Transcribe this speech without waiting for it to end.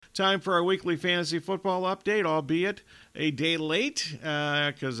Time for our weekly fantasy football update, albeit a day late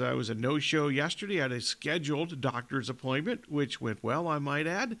because I was a no-show yesterday. I had a scheduled doctor's appointment, which went well, I might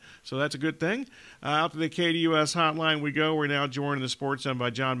add. So that's a good thing. Out to the KDUS hotline we go. We're now joined in the Sports Zone by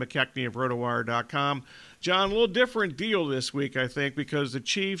John McKechnie of RotoWire.com. John, a little different deal this week, I think, because the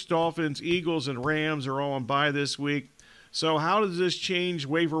Chiefs, Dolphins, Eagles, and Rams are all on bye this week. So how does this change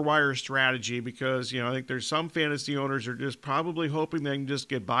waiver wire strategy? Because, I think there's some fantasy owners are just probably hoping they can just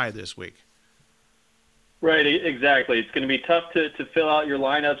get by this week. Right, exactly. It's going to be tough to fill out your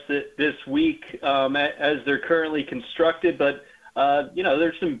lineups this week as they're currently constructed. But,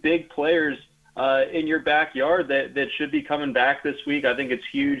 there's some big players in your backyard that should be coming back this week. I think it's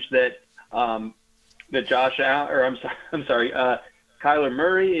huge that Josh Allen, or I'm sorry, Kyler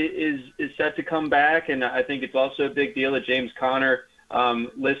Murray is set to come back, and I think it's also a big deal that James Conner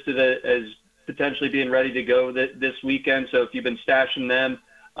listed as potentially being ready to go this weekend. So if you've been stashing them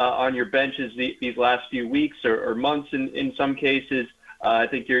on your benches these last few weeks or months in some cases, I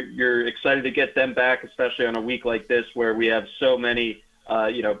think you're excited to get them back, especially on a week like this where we have so many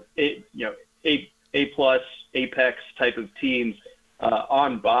A-plus apex type of teams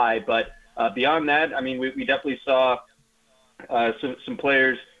on bye. But beyond that, I mean, we definitely saw some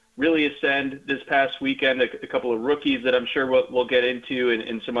players really ascend this past weekend, a couple of rookies that I'm sure we'll get into,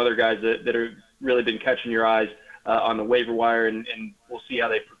 and some other guys that have really been catching your eyes on the waiver wire, and we'll see how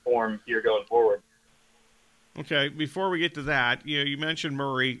they perform here going forward. Okay, before we get to that, you mentioned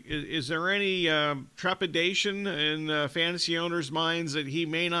Murray. Is there any trepidation in fantasy owners' minds that he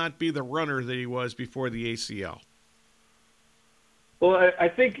may not be the runner that he was before the ACL? Well, I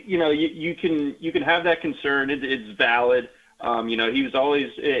think you can have that concern. It's valid. He was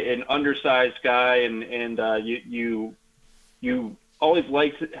always an undersized guy, and you always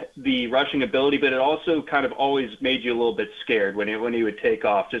liked the rushing ability, but it also kind of always made you a little bit scared when he would take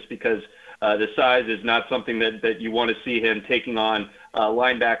off, just because the size is not something that you want to see him taking on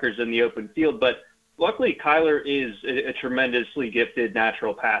linebackers in the open field. But luckily, Kyler is a tremendously gifted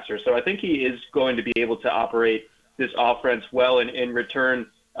natural passer, so I think he is going to be able to operate this offense well and in return,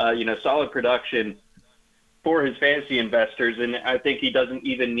 solid production for his fantasy investors. And I think he doesn't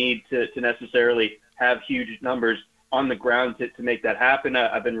even need to necessarily have huge numbers on the ground to make that happen.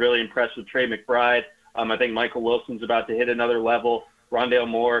 I've been really impressed with Trey McBride. I think Michael Wilson's about to hit another level. Rondale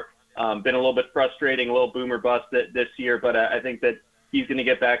Moore, been a little bit frustrating, a little boomer bust this year, but I think that he's going to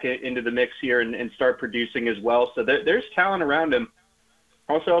get back into the mix here and start producing as well. So there's talent around him.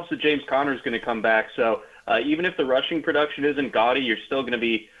 Also helps that James Conner is going to come back. So even if the rushing production isn't gaudy, you're still going to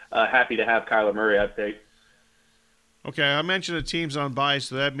be happy to have Kyler Murray, I think. Okay, I mentioned the teams on bye,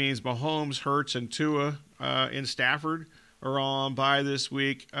 so that means Mahomes, Hurts, and Tua in Stafford are all on bye this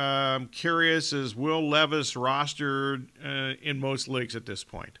week. I'm curious, is Will Levis rostered in most leagues at this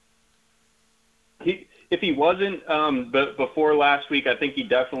point? If he wasn't but before last week, I think he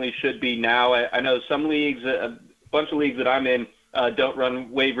definitely should be now. I know some leagues, a bunch of leagues that I'm in, don't run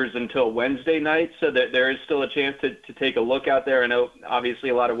waivers until Wednesday night, so that there is still a chance to take a look out there. I know obviously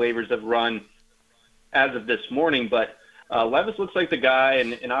a lot of waivers have run as of this morning, but Levis looks like the guy,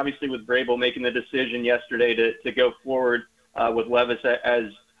 and obviously with Vrabel making the decision yesterday to go forward with Levis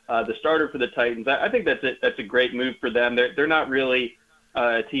as the starter for the Titans, I think that's a great move for them. They're not really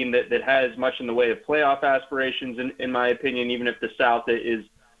a team that has much in the way of playoff aspirations, in my opinion, even if the South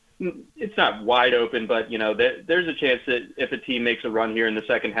it's not wide open, but there's a chance that if a team makes a run here in the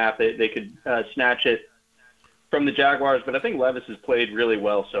second half, they could snatch it from the Jaguars. But I think Levis has played really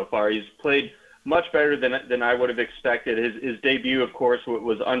well so far. He's played much better than I would have expected. His debut, of course,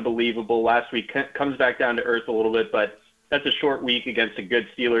 was unbelievable. Last week comes back down to earth a little bit, but that's a short week against a good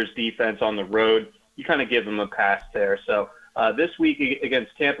Steelers defense on the road. You kind of give him a pass there. So this week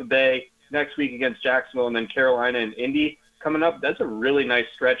against Tampa Bay, next week against Jacksonville, and then Carolina and Indy coming up, that's a really nice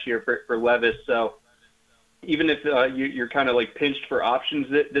stretch here for Levis. So even if you're kind of like pinched for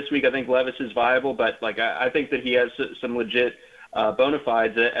options this week, I think Levis is viable. But I think that he has some legit bona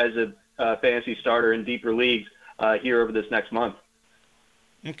fides as a fantasy starter in deeper leagues here over this next month.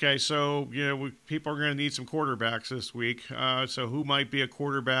 Okay, so people are going to need some quarterbacks this week. So who might be a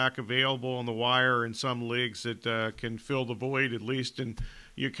quarterback available on the wire in some leagues that can fill the void at least, and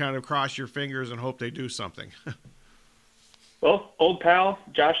you kind of cross your fingers and hope they do something? Well, old pal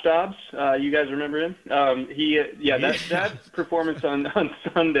Josh Dobbs, you guys remember him? That performance on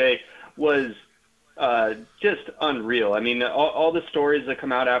Sunday was just unreal. I mean, all the stories that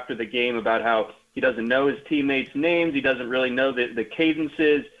come out after the game about how he doesn't know his teammates' names, he doesn't really know the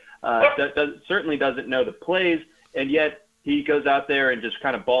cadences, certainly doesn't know the plays, and yet he goes out there and just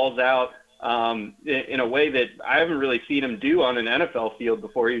kind of balls out in a way that I haven't really seen him do on an NFL field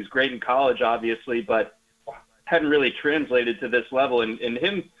before. He was great in college, obviously, but hadn't really translated to this level. And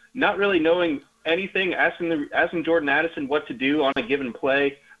him not really knowing anything, asking Jordan Addison what to do on a given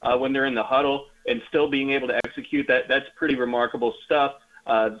play when they're in the huddle and still being able to execute that's pretty remarkable stuff.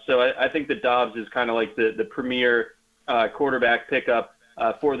 So I think that Dobbs is kind of like the premier quarterback pickup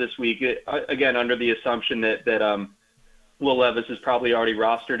for this week. Again, under the assumption that Will Levis is probably already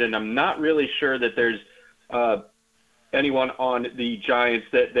rostered, and I'm not really sure that there's anyone on the Giants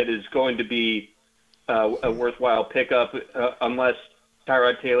that is going to be a worthwhile pickup unless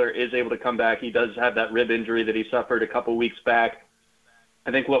Tyrod Taylor is able to come back. He does have that rib injury that he suffered a couple weeks back.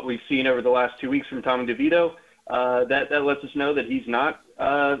 I think what we've seen over the last 2 weeks from Tommy DeVito, that lets us know that he's not,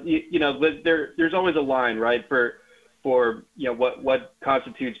 there's always a line, right, for what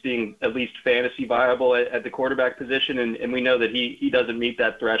constitutes being at least fantasy viable at the quarterback position, and we know that he doesn't meet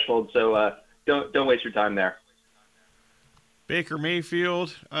that threshold, so don't waste your time there. Baker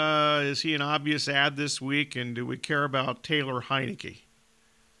Mayfield, is he an obvious add this week, and do we care about Taylor Heineke?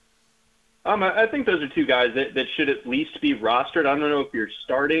 I think those are two guys that should at least be rostered. I don't know if you're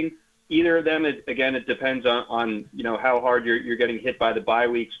starting either of them. It depends on how hard you're getting hit by the bye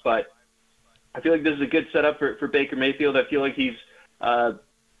weeks, but I feel like this is a good setup for Baker Mayfield. I feel like he's,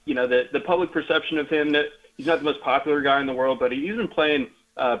 the public perception of him, that he's not the most popular guy in the world, but he's been playing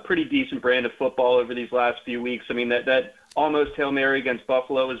a pretty decent brand of football over these last few weeks. I mean, that almost Hail Mary against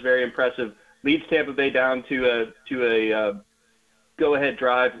Buffalo was very impressive. Leads Tampa Bay down to a go-ahead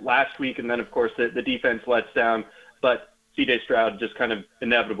drive last week, and then, of course, the defense lets down. But C.J. Stroud just kind of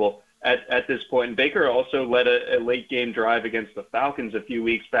inevitable at this point. And Baker also led a late-game drive against the Falcons a few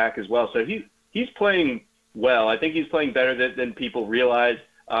weeks back as well. So he's playing well. I think he's playing better than people realize.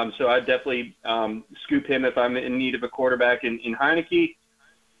 So I'd definitely scoop him if I'm in need of a quarterback. In Heineke,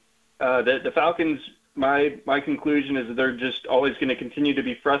 the Falcons, my conclusion is that they're just always going to continue to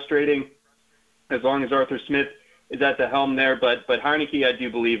be frustrating as long as Arthur Smith is at the helm there. But Heineke, I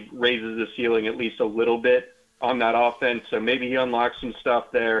do believe, raises the ceiling at least a little bit on that offense. So maybe he unlocks some stuff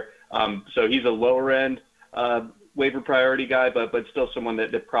there. So he's a lower-end waiver priority guy, but still someone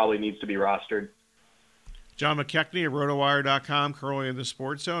that probably needs to be rostered. John McKechnie at rotowire.com, currently in the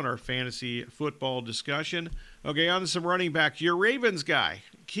Sports Zone, our fantasy football discussion. Okay, on to some running backs. Your Ravens guy,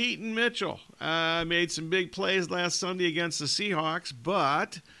 Keaton Mitchell, made some big plays last Sunday against the Seahawks,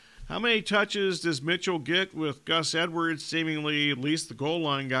 but how many touches does Mitchell get with Gus Edwards, seemingly at least the goal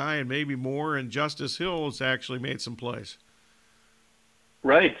line guy, and maybe more, and Justice Hill has actually made some plays?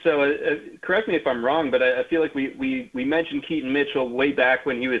 Right. So correct me if I'm wrong, but I feel like we mentioned Keaton Mitchell way back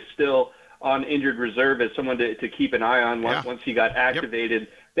when he was still on injured reserve as someone to keep an eye on once he got activated.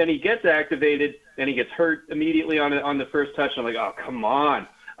 Yep. Then he gets activated, then he gets hurt immediately on the first touch. And I'm like, oh, come on.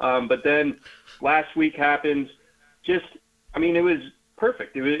 But then last week happens. It was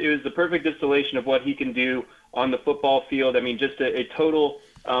perfect. It was the perfect distillation of what he can do on the football field. I mean, just a total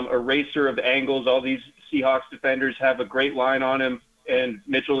eraser of angles. All these Seahawks defenders have a great line on him, and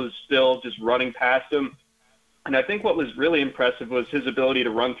Mitchell is still just running past him. And I think what was really impressive was his ability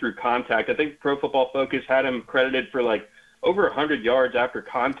to run through contact. I think Pro Football Focus had him credited for over 100 yards after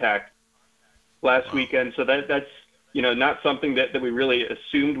contact last weekend. So that's not something that we really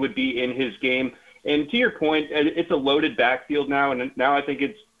assumed would be in his game. And to your point, it's a loaded backfield now, and now I think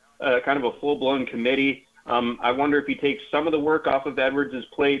it's kind of a full-blown committee. I wonder if he takes some of the work off of Edwards'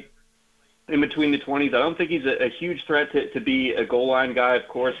 plate in between the 20s. I don't think he's a huge threat to be a goal line guy. Of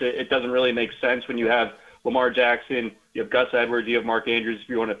course, it doesn't really make sense when you have Lamar Jackson, you have Gus Edwards, you have Mark Andrews if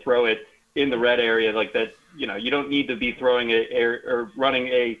you want to throw it in the red area like that. You don't need to be throwing or running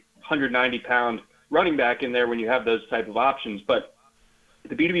a 190-pound running back in there when you have those type of options. But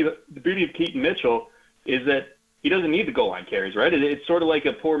the beauty of Keaton Mitchell is that he doesn't need the goal line carries, right? It's sort of like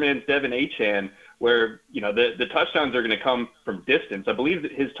a poor man's Devin Achane, where the touchdowns are going to come from distance. I believe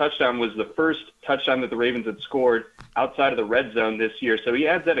that his touchdown was the first touchdown that the Ravens had scored outside of the red zone this year. So he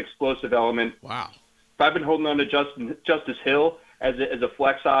adds that explosive element. Wow. I've been holding on to Justice Hill as a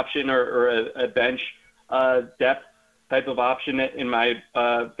flex option or a bench depth type of option in my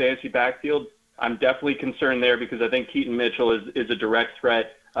fantasy backfield. I'm definitely concerned there because I think Keaton Mitchell is a direct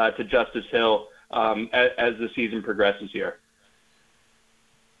threat to Justice Hill as the season progresses here.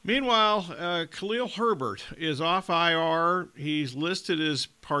 Meanwhile, Khalil Herbert is off IR. He's listed as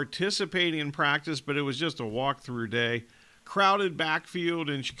participating in practice, but it was just a walkthrough day. Crowded backfield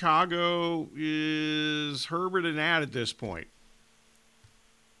in Chicago. Is Herbert an ad at this point?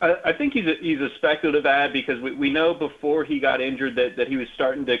 I think he's a speculative ad because we know before he got injured that he was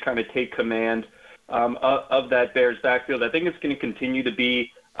starting to kind of take command of that Bears backfield. I think it's going to continue to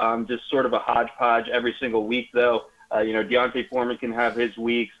be Just sort of a hodgepodge every single week, though. Deontay Foreman can have his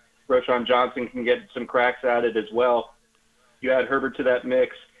weeks. Roschon Johnson can get some cracks at it as well. You add Herbert to that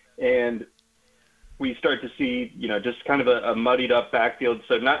mix, and we start to see, just kind of a muddied up backfield.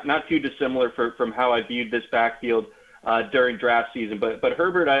 So not too dissimilar from how I viewed this backfield during draft season. But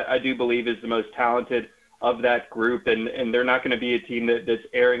Herbert, I do believe, is the most talented of that group, and they're not going to be a team that's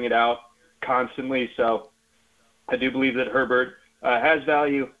airing it out constantly. So I do believe that Herbert has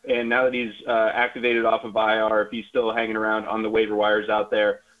value, and now that he's activated off of IR, if he's still hanging around on the waiver wires out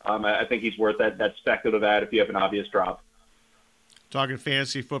there, I think he's worth that speculative ad if you have an obvious drop. Talking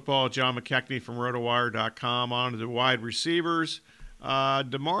fantasy football, John McKechnie from rotowire.com. On to the wide receivers.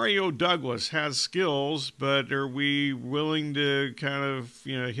 Demario Douglas has skills, but are we willing to kind of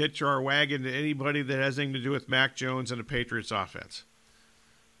hitch our wagon to anybody that has anything to do with Mac Jones and the Patriots offense?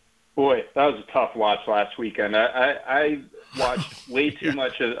 Boy, that was a tough watch last weekend. I watched way too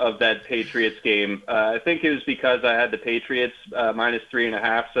much of that Patriots game. I think it was because I had the Patriots minus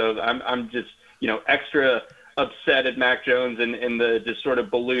 3.5, so I'm just extra upset at Mac Jones and the just sort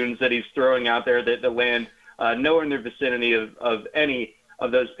of balloons that he's throwing out there that land nowhere in the vicinity of any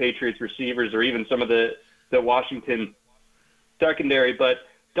of those Patriots receivers or even some of the Washington secondary. But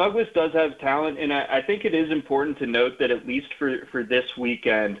Douglas does have talent, and I think it is important to note that at least for this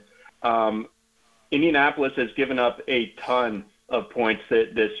weekend, Indianapolis has given up a ton of points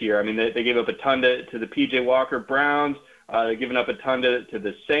this year. I mean, they gave up a ton to the P.J. Walker Browns. They've given up a ton to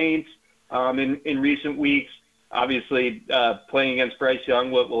the Saints in recent weeks. Obviously, playing against Bryce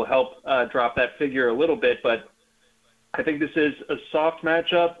Young will help drop that figure a little bit, but I think this is a soft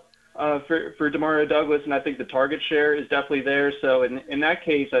matchup for Demario Douglas, and I think the target share is definitely there. So in that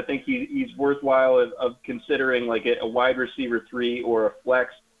case, I think he's worthwhile of considering like a wide receiver 3 or a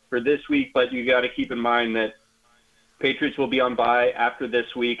flex for this week, but you got to keep in mind that Patriots will be on bye after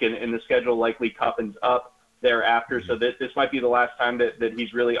this week, and the schedule likely toughens up thereafter. So this might be the last time that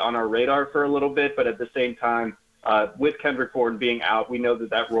he's really on our radar for a little bit, but at the same time, with Kendrick Bourne being out, we know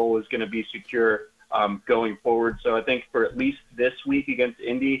that role is going to be secure going forward. So I think for at least this week against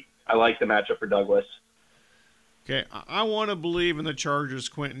Indy, I like the matchup for Douglas. Okay, I want to believe in the Chargers'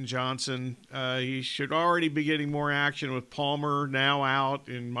 Quentin Johnson. He should already be getting more action with Palmer now out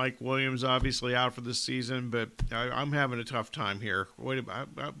and Mike Williams obviously out for this season, but I'm having a tough time here. What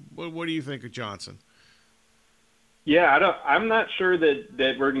do you think of Johnson? Yeah, I'm not sure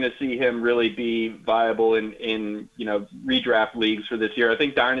that we're going to see him really be viable in redraft leagues for this year. I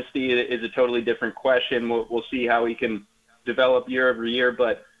think Dynasty is a totally different question. We'll see how he can develop year over year,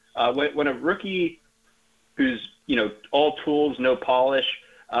 but when a rookie who's all tools, no polish,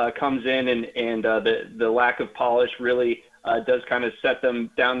 comes in and the lack of polish really does kind of set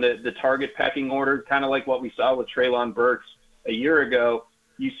them down the target pecking order, kind of like what we saw with Treylon Burks a year ago.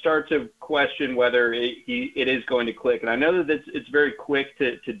 You start to question whether it is going to click. And I know that it's very quick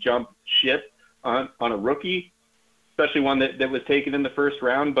to jump ship on a rookie, especially one that was taken in the first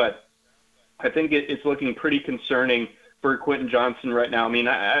round. But I think it's looking pretty concerning for Quentin Johnson right now. I mean,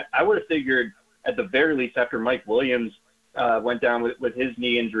 I would have figured at the very least after Mike Williams went down with his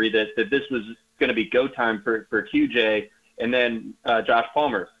knee injury that this was going to be go time for QJ. And then Josh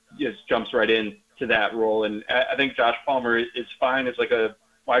Palmer just jumps right in to that role. And I think Josh Palmer is fine as like a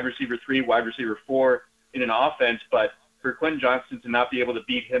wide receiver 3, wide receiver 4 in an offense, but for Quentin Johnson to not be able to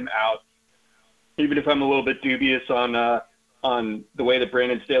beat him out, even if I'm a little bit dubious on the way that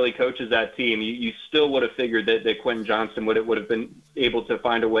Brandon Staley coaches that team, you still would have figured that Quentin Johnson would have been able to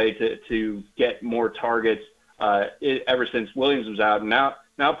find a way to get more targets ever since Williams was out. And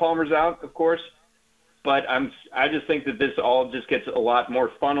now Palmer's out, of course, but I just think that this all just gets a lot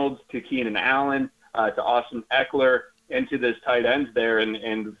more funneled to Keenan Allen, to Austin Eckler, into this tight ends there,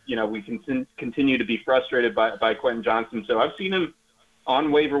 and we can continue to be frustrated by Quentin Johnson. So I've seen him on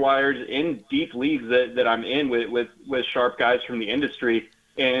waiver wires in deep leagues that I'm in with sharp guys from the industry,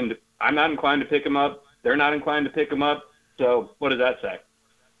 and I'm not inclined to pick him up. They're not inclined to pick him up. So what does that say?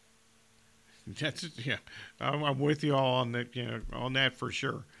 I'm with you all on that. On that for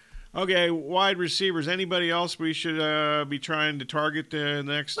sure. Okay, wide receivers. Anybody else we should be trying to target the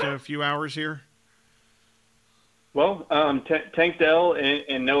next few hours here? Well, Tank Dell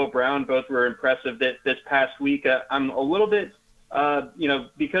and Noah Brown both were impressive this past week. I'm a little bit,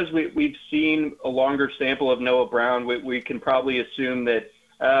 because we've seen a longer sample of Noah Brown, we can probably assume that,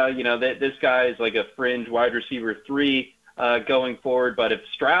 that this guy is like a fringe wide receiver 3 going forward. But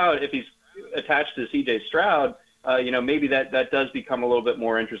if he's attached to C.J. Stroud, maybe that does become a little bit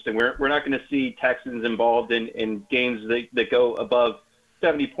more interesting. We're not going to see Texans involved in games that go above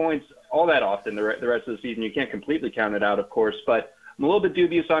 70 points all that often the rest of the season. You can't completely count it out, of course, but I'm a little bit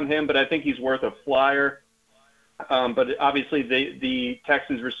dubious on him, but I think he's worth a flyer. But obviously the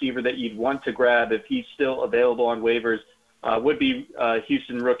Texans receiver that you'd want to grab if he's still available on waivers would be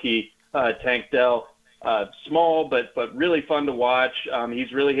Houston rookie Tank Dell. Small, but really fun to watch.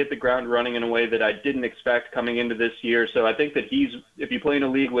 He's really hit the ground running in a way that I didn't expect coming into this year. So I think that if you play in a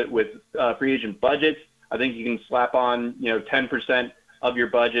league with free agent budgets, I think you can slap on 10% of your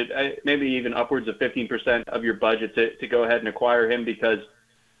budget, maybe even upwards of 15% of your budget to go ahead and acquire him, because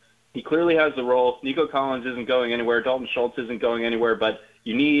he clearly has the role. Nico Collins isn't going anywhere. Dalton Schultz isn't going anywhere, but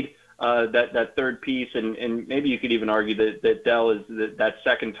you need that third piece, and maybe you could even argue that Dell is that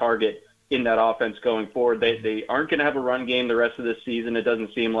second target in that offense going forward. They aren't going to have a run game the rest of this season, it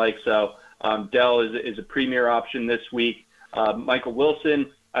doesn't seem like. So Dell is a premier option this week. Michael Wilson,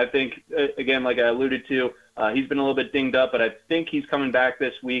 I think, again, like I alluded to, he's been a little bit dinged up, but I think he's coming back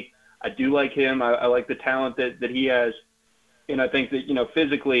this week. I do like him. I like the talent that he has. And I think that,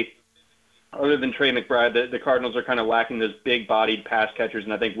 physically, other than Trey McBride, the Cardinals are kind of lacking those big-bodied pass catchers,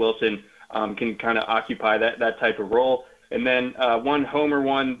 and I think Wilson can kind of occupy that type of role. And then one homer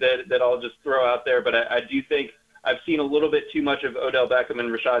one that I'll just throw out there, but I do think I've seen a little bit too much of Odell Beckham and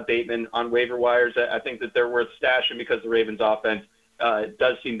Rashad Bateman on waiver wires. I think that they're worth stashing because the Ravens' offense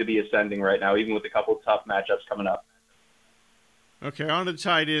does seem to be ascending right now, even with a couple of tough matchups coming up. Okay, on to the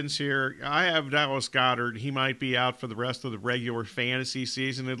tight ends here. I have Dallas Goedert. He might be out for the rest of the regular fantasy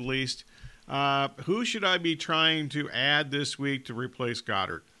season at least. Who should I be trying to add this week to replace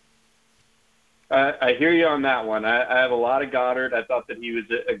Goedert? I hear you on that one. I have a lot of Goddard. I thought that he was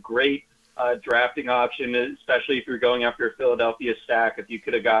a great drafting option, especially if you're going after a Philadelphia stack. If you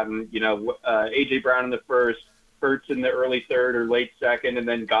could have gotten, A.J. Brown in the first, Hurts in the early third or late second, and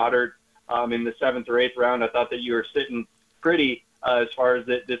then Goddard in the seventh or eighth round, I thought that you were sitting pretty as far as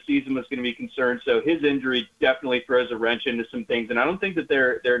the season was going to be concerned. So his injury definitely throws a wrench into some things, and I don't think that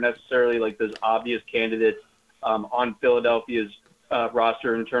they're necessarily like those obvious candidates on Philadelphia's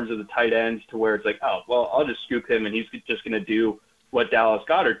roster in terms of the tight ends, to where it's like, oh, well, I'll just scoop him and he's just going to do what Dallas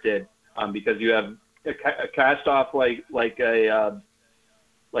Goedert did, because you have a cast off like a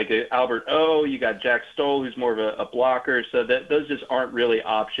Albert O. You got Jack Stoll, who's more of a blocker, so that those just aren't really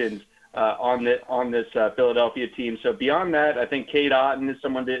options on this Philadelphia team. So beyond that, I think Cade Otton is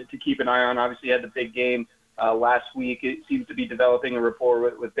someone to keep an eye on. Obviously, he had the big game last week. It seems to be developing a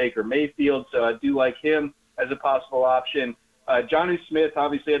rapport with Baker Mayfield, so I do like him as a possible option. Jonnu Smith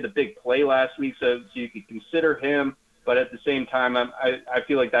obviously had the big play last week, so you could consider him. But at the same time, I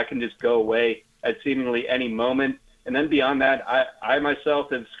feel like that can just go away at seemingly any moment. And then beyond that, I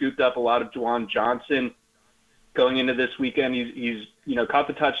myself have scooped up a lot of Juwan Johnson going into this weekend. He's caught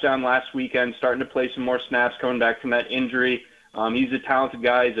the touchdown last weekend, starting to play some more snaps, coming back from that injury. He's a talented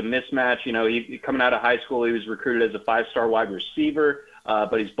guy. He's a mismatch. He coming out of high school, he was recruited as a 5-star wide receiver,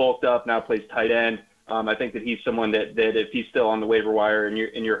 but he's bulked up, now plays tight end. I think that he's someone that if he's still on the waiver wire and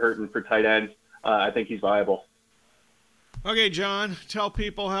you're hurting for tight ends, I think he's viable. Okay, John, tell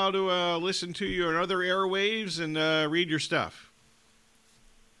people how to listen to you on other airwaves and read your stuff.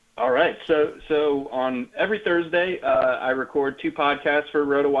 All right. So on every Thursday, I record 2 podcasts for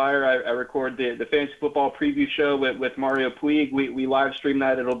RotoWire. I record the fantasy football preview show with Mario Puig. We live stream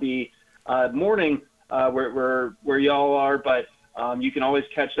that. It'll be morning where y'all are, but you can always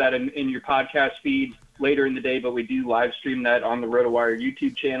catch that in your podcast feed later in the day. But we do live stream that on the RotoWire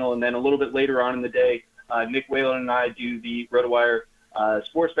YouTube channel, and then a little bit later on in the day, Nick Whalen and I do the RotoWire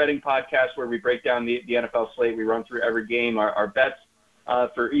sports betting podcast, where we break down the NFL slate. We run through every game, our bets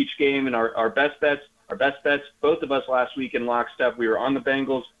for each game, and our best bets. Our best bets, both of us last week in lockstep. We were on the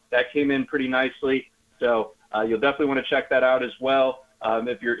Bengals. That came in pretty nicely. So you'll definitely want to check that out as well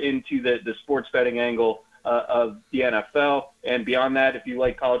if you're into the sports betting angle of the NFL. And beyond that, if you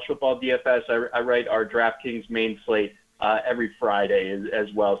like college football DFS, I write our DraftKings main slate every Friday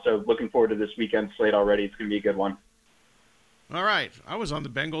as well. So looking forward to this weekend slate already. It's going to be a good one. All right. I was on the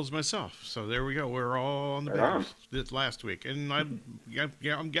Bengals myself, so there we go. We're all on the Bengals this last week. And I'm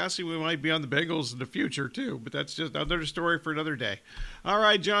guessing we might be on the Bengals in the future, too, but that's just another story for another day. All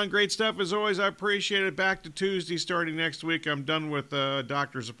right, John, great stuff as always. I appreciate it. Back to Tuesday starting next week. I'm done with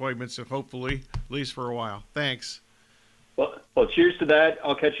doctor's appointments, and hopefully, at least for a while. Thanks. Well, cheers to that.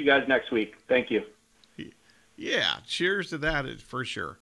 I'll catch you guys next week. Thank you. Yeah, cheers to that for sure.